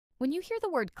When you hear the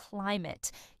word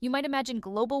climate, you might imagine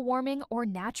global warming or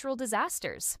natural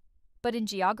disasters. But in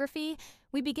geography,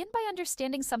 we begin by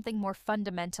understanding something more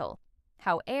fundamental: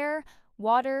 how air,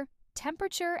 water,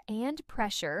 temperature, and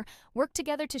pressure work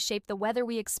together to shape the weather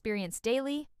we experience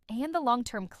daily and the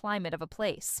long-term climate of a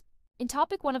place. In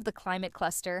Topic 1 of the Climate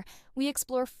Cluster, we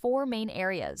explore four main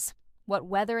areas: what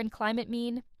weather and climate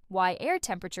mean, why air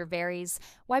temperature varies,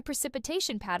 why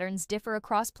precipitation patterns differ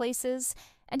across places,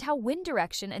 and how wind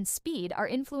direction and speed are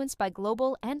influenced by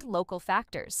global and local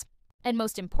factors. And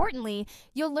most importantly,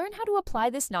 you'll learn how to apply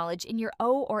this knowledge in your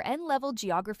O or N level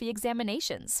geography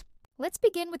examinations. Let's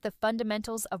begin with the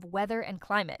fundamentals of weather and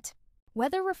climate.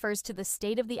 Weather refers to the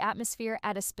state of the atmosphere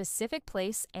at a specific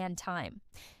place and time.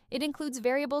 It includes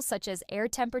variables such as air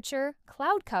temperature,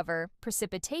 cloud cover,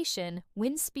 precipitation,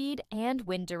 wind speed, and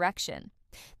wind direction.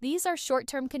 These are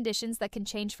short-term conditions that can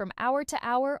change from hour to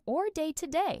hour or day to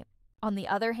day. On the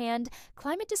other hand,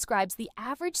 climate describes the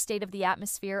average state of the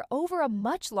atmosphere over a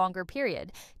much longer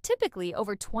period, typically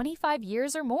over 25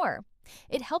 years or more.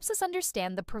 It helps us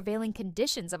understand the prevailing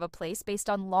conditions of a place based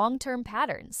on long-term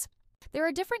patterns. There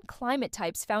are different climate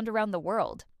types found around the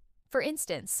world. For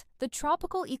instance, the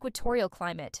tropical equatorial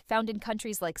climate, found in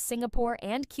countries like Singapore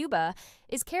and Cuba,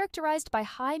 is characterized by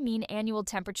high mean annual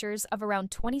temperatures of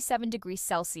around 27 degrees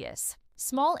Celsius,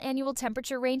 small annual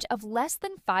temperature range of less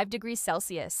than 5 degrees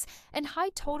Celsius, and high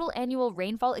total annual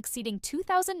rainfall exceeding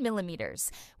 2,000 millimeters,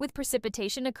 with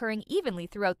precipitation occurring evenly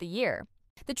throughout the year.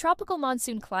 The tropical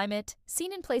monsoon climate,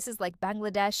 seen in places like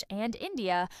Bangladesh and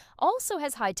India, also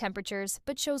has high temperatures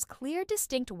but shows clear,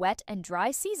 distinct wet and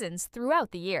dry seasons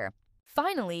throughout the year.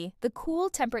 Finally, the cool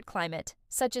temperate climate,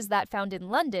 such as that found in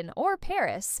London or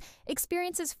Paris,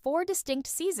 experiences 4 distinct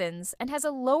seasons and has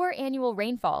a lower annual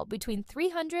rainfall between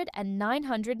 300 and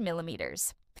 900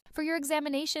 millimeters. For your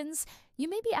examinations, you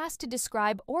may be asked to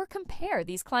describe or compare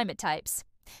these climate types.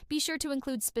 Be sure to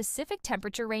include specific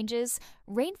temperature ranges,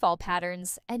 rainfall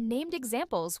patterns, and named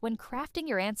examples when crafting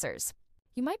your answers.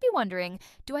 You might be wondering,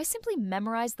 do I simply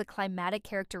memorize the climatic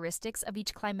characteristics of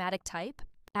each climatic type?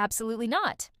 Absolutely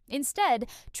not. Instead,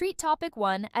 treat Topic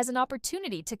 1 as an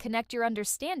opportunity to connect your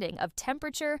understanding of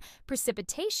temperature,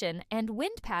 precipitation, and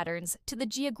wind patterns to the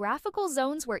geographical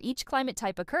zones where each climate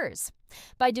type occurs.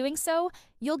 By doing so,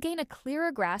 you'll gain a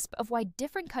clearer grasp of why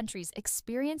different countries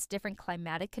experience different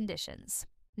climatic conditions.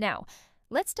 Now,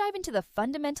 let's dive into the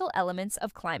fundamental elements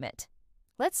of climate.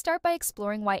 Let's start by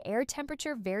exploring why air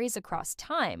temperature varies across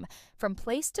time, from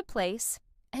place to place,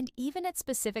 and even at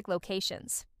specific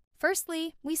locations.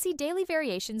 Firstly, we see daily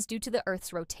variations due to the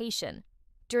Earth's rotation.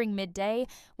 During midday,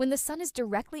 when the sun is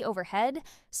directly overhead,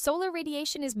 solar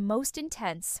radiation is most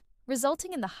intense,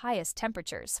 resulting in the highest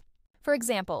temperatures. For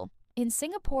example, in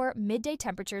Singapore, midday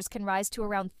temperatures can rise to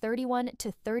around 31 to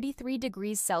 33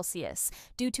 degrees Celsius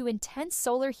due to intense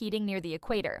solar heating near the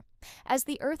equator. As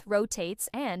the Earth rotates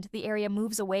and the area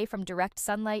moves away from direct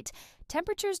sunlight,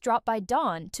 temperatures drop by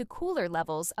dawn to cooler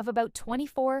levels of about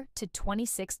 24 to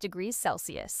 26 degrees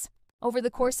Celsius. Over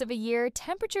the course of a year,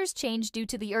 temperatures change due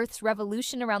to the Earth's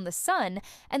revolution around the sun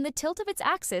and the tilt of its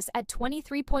axis at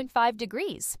 23.5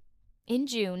 degrees. In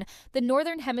June, the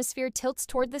northern hemisphere tilts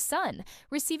toward the sun,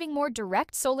 receiving more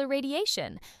direct solar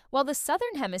radiation, while the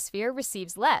southern hemisphere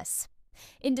receives less.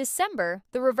 In December,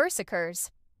 the reverse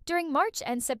occurs. During March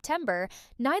and September,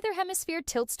 neither hemisphere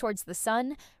tilts towards the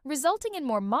sun, resulting in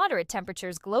more moderate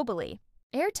temperatures globally.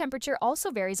 Air temperature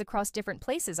also varies across different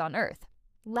places on Earth.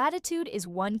 Latitude is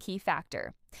one key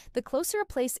factor. The closer a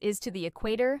place is to the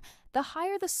equator, the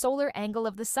higher the solar angle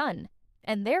of the sun,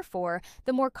 and therefore,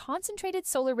 the more concentrated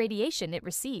solar radiation it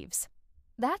receives.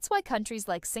 That's why countries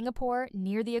like Singapore,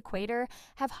 near the equator,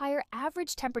 have higher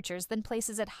average temperatures than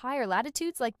places at higher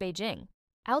latitudes like Beijing.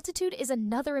 Altitude is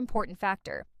another important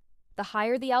factor. The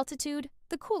higher the altitude,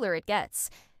 the cooler it gets.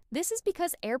 This is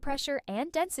because air pressure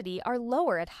and density are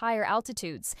lower at higher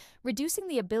altitudes, reducing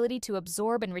the ability to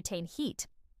absorb and retain heat.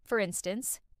 For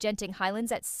instance, Genting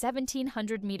Highlands at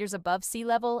 1,700 meters above sea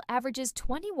level averages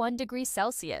 21 degrees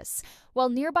Celsius, while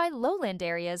nearby lowland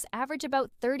areas average about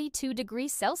 32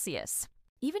 degrees Celsius.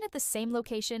 Even at the same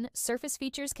location, surface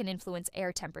features can influence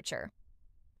air temperature.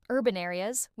 Urban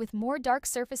areas, with more dark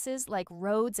surfaces like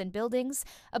roads and buildings,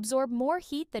 absorb more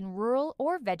heat than rural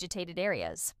or vegetated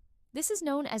areas. This is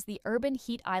known as the urban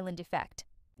heat island effect.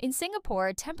 In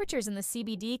Singapore, temperatures in the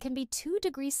CBD can be 2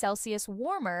 degrees Celsius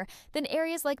warmer than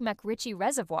areas like MacRitchie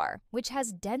Reservoir, which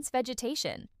has dense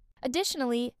vegetation.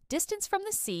 Additionally, distance from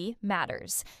the sea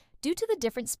matters. Due to the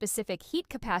different specific heat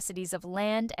capacities of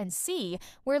land and sea,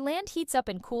 where land heats up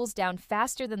and cools down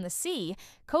faster than the sea,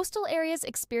 coastal areas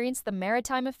experience the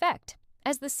maritime effect.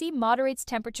 As the sea moderates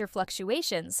temperature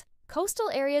fluctuations, Coastal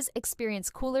areas experience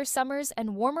cooler summers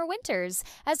and warmer winters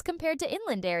as compared to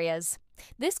inland areas.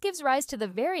 This gives rise to the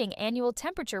varying annual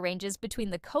temperature ranges between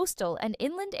the coastal and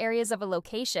inland areas of a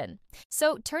location.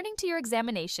 So, turning to your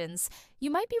examinations, you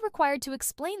might be required to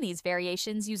explain these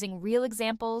variations using real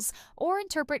examples or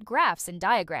interpret graphs and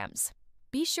diagrams.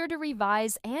 Be sure to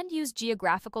revise and use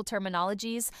geographical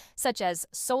terminologies such as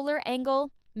solar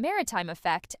angle, maritime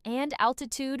effect, and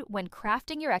altitude when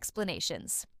crafting your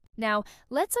explanations. Now,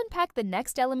 let's unpack the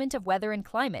next element of weather and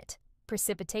climate: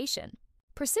 precipitation.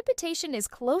 Precipitation is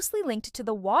closely linked to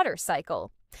the water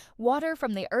cycle. Water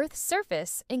from the Earth's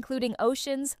surface, including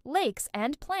oceans, lakes,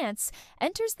 and plants,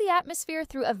 enters the atmosphere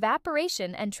through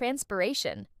evaporation and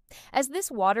transpiration. As this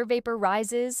water vapor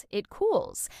rises, it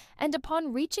cools, and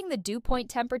upon reaching the dew point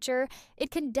temperature,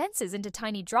 it condenses into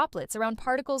tiny droplets around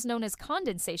particles known as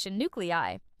condensation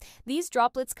nuclei. These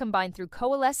droplets combine through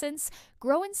coalescence,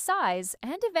 grow in size,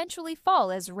 and eventually fall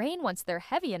as rain once they're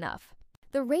heavy enough.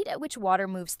 The rate at which water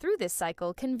moves through this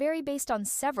cycle can vary based on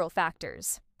several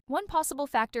factors. One possible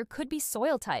factor could be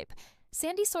soil type.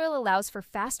 Sandy soil allows for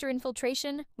faster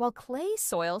infiltration, while clay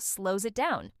soil slows it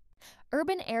down.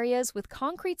 Urban areas with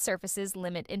concrete surfaces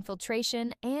limit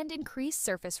infiltration and increase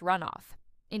surface runoff.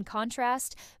 In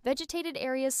contrast, vegetated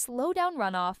areas slow down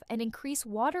runoff and increase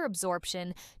water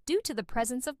absorption due to the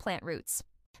presence of plant roots.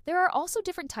 There are also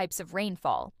different types of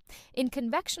rainfall. In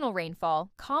convectional rainfall,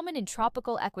 common in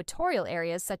tropical equatorial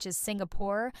areas such as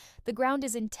Singapore, the ground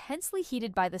is intensely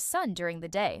heated by the sun during the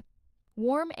day.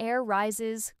 Warm air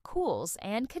rises, cools,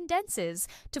 and condenses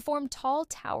to form tall,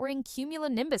 towering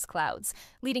cumulonimbus clouds,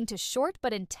 leading to short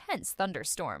but intense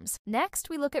thunderstorms. Next,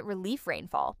 we look at relief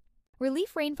rainfall.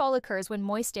 Relief rainfall occurs when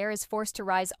moist air is forced to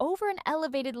rise over an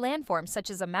elevated landform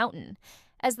such as a mountain.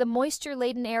 As the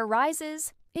moisture-laden air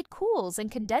rises, it cools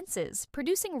and condenses,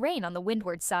 producing rain on the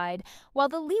windward side, while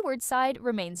the leeward side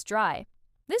remains dry.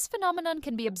 This phenomenon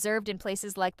can be observed in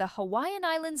places like the Hawaiian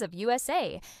Islands of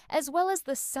USA, as well as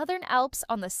the Southern Alps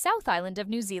on the South Island of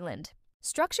New Zealand.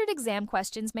 Structured exam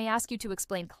questions may ask you to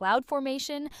explain cloud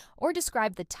formation or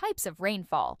describe the types of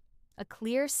rainfall. A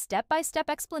clear, step-by-step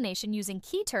explanation using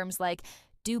key terms like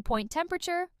dew point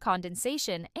temperature,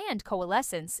 condensation, and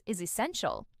coalescence is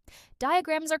essential.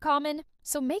 Diagrams are common,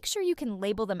 so make sure you can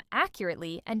label them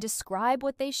accurately and describe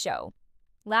what they show.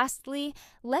 Lastly,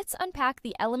 let's unpack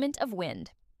the element of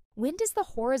wind. Wind is the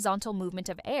horizontal movement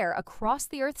of air across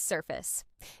the Earth's surface.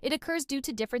 It occurs due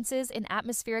to differences in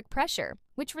atmospheric pressure,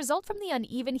 which result from the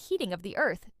uneven heating of the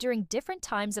Earth during different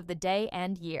times of the day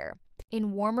and year.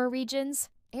 In warmer regions,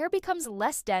 air becomes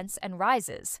less dense and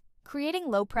rises,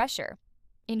 creating low pressure.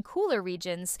 In cooler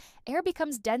regions, air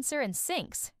becomes denser and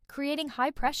sinks, creating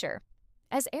high pressure.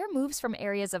 As air moves from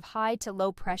areas of high to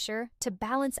low pressure to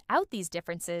balance out these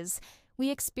differences, we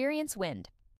experience wind.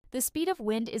 The speed of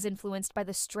wind is influenced by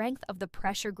the strength of the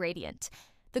pressure gradient.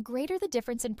 The greater the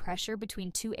difference in pressure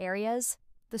between two areas,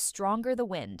 the stronger the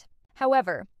wind.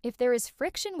 However, if there is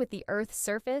friction with the Earth's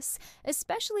surface,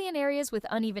 especially in areas with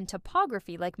uneven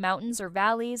topography like mountains or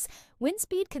valleys, wind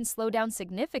speed can slow down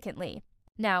significantly.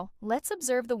 Now, let's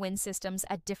observe the wind systems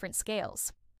at different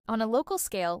scales. On a local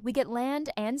scale, we get land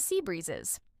and sea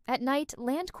breezes. At night,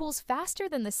 land cools faster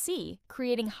than the sea,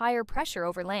 creating higher pressure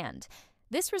over land.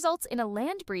 This results in a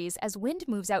land breeze as wind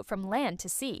moves out from land to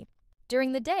sea.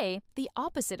 During the day, the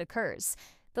opposite occurs.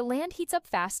 The land heats up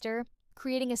faster,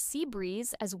 creating a sea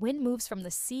breeze as wind moves from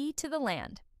the sea to the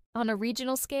land. On a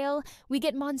regional scale, we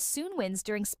get monsoon winds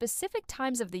during specific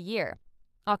times of the year,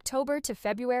 October to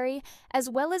February, as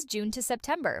well as June to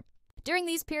September. During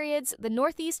these periods, the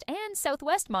northeast and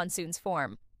southwest monsoons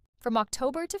form. From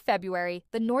October to February,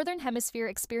 the northern hemisphere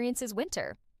experiences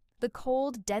winter. The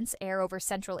cold, dense air over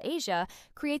Central Asia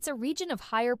creates a region of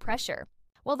higher pressure,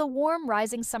 while the warm,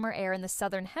 rising summer air in the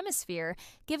southern hemisphere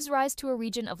gives rise to a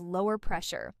region of lower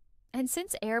pressure. And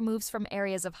since air moves from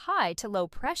areas of high to low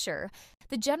pressure,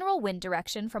 the general wind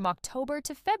direction from October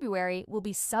to February will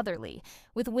be southerly,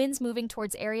 with winds moving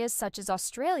towards areas such as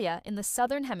Australia in the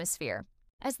southern hemisphere.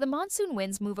 As the monsoon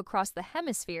winds move across the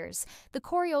hemispheres, the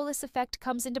Coriolis effect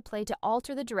comes into play to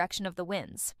alter the direction of the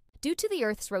winds. Due to the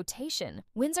Earth's rotation,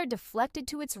 winds are deflected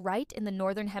to its right in the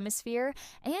northern hemisphere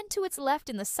and to its left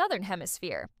in the southern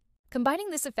hemisphere.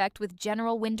 Combining this effect with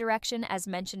general wind direction as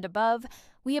mentioned above,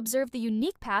 we observe the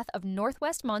unique path of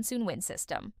northwest monsoon wind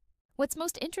system. What's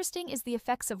most interesting is the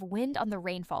effects of wind on the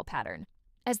rainfall pattern.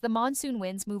 As the monsoon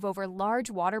winds move over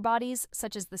large water bodies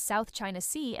such as the South China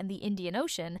Sea and the Indian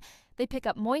Ocean, they pick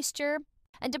up moisture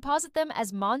and deposit them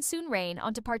as monsoon rain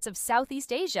onto parts of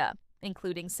Southeast Asia,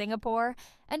 including Singapore,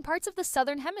 and parts of the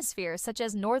southern hemisphere such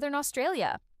as northern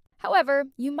Australia. However,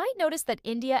 you might notice that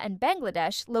India and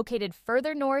Bangladesh, located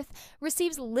further north,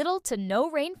 receives little to no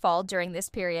rainfall during this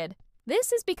period.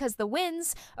 This is because the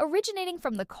winds, originating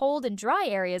from the cold and dry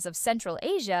areas of Central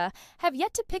Asia, have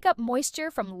yet to pick up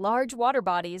moisture from large water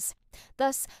bodies.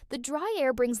 Thus, the dry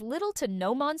air brings little to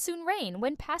no monsoon rain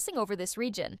when passing over this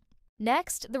region.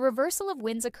 Next, the reversal of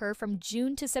winds occur from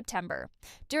June to September.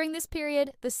 During this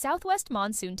period, the southwest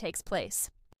monsoon takes place.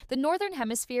 The northern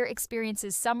hemisphere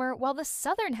experiences summer while the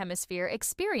southern hemisphere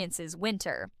experiences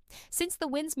winter. Since the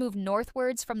winds move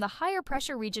northwards from the higher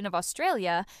pressure region of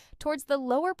Australia towards the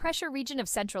lower pressure region of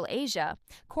Central Asia,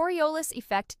 Coriolis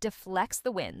effect deflects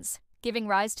the winds, giving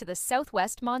rise to the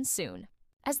southwest monsoon.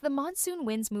 As the monsoon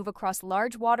winds move across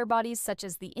large water bodies such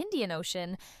as the Indian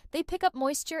Ocean, they pick up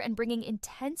moisture and bringing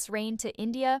intense rain to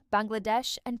India,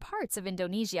 Bangladesh, and parts of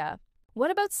Indonesia.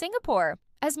 What about Singapore?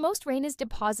 As most rain is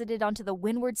deposited onto the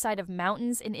windward side of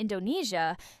mountains in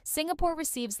Indonesia, Singapore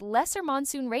receives lesser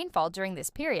monsoon rainfall during this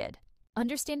period.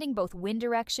 Understanding both wind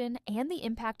direction and the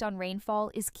impact on rainfall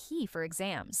is key for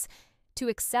exams. To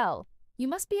excel, you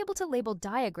must be able to label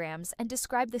diagrams and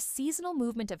describe the seasonal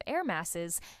movement of air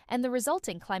masses and the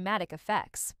resulting climatic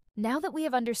effects. Now that we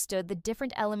have understood the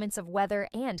different elements of weather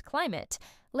and climate,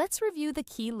 let's review the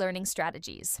key learning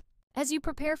strategies. As you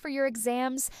prepare for your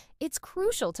exams, it's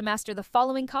crucial to master the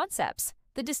following concepts: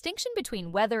 the distinction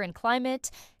between weather and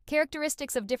climate,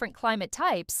 characteristics of different climate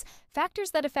types,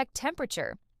 factors that affect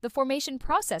temperature, the formation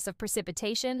process of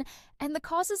precipitation, and the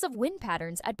causes of wind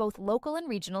patterns at both local and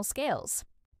regional scales.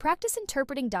 Practice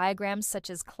interpreting diagrams such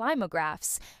as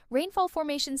climographs, rainfall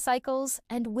formation cycles,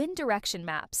 and wind direction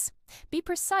maps. Be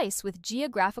precise with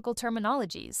geographical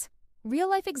terminologies.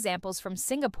 Real-life examples from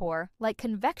Singapore, like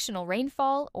convectional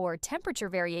rainfall or temperature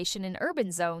variation in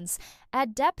urban zones,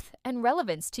 add depth and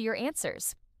relevance to your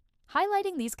answers.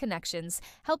 Highlighting these connections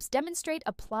helps demonstrate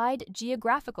applied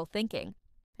geographical thinking.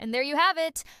 And there you have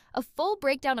it, a full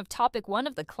breakdown of Topic 1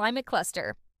 of the Climate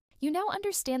Cluster. You now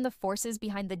understand the forces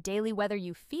behind the daily weather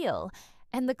you feel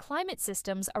and the climate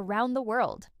systems around the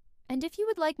world. And if you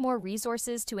would like more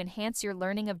resources to enhance your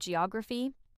learning of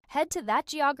geography, head to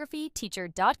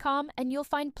thatgeographyteacher.com and you'll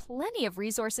find plenty of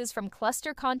resources from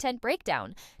cluster content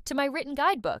breakdown to my written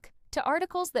guidebook to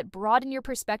articles that broaden your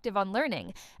perspective on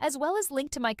learning, as well as link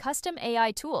to my custom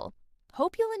AI tool.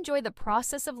 Hope you'll enjoy the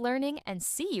process of learning and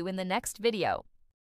see you in the next video.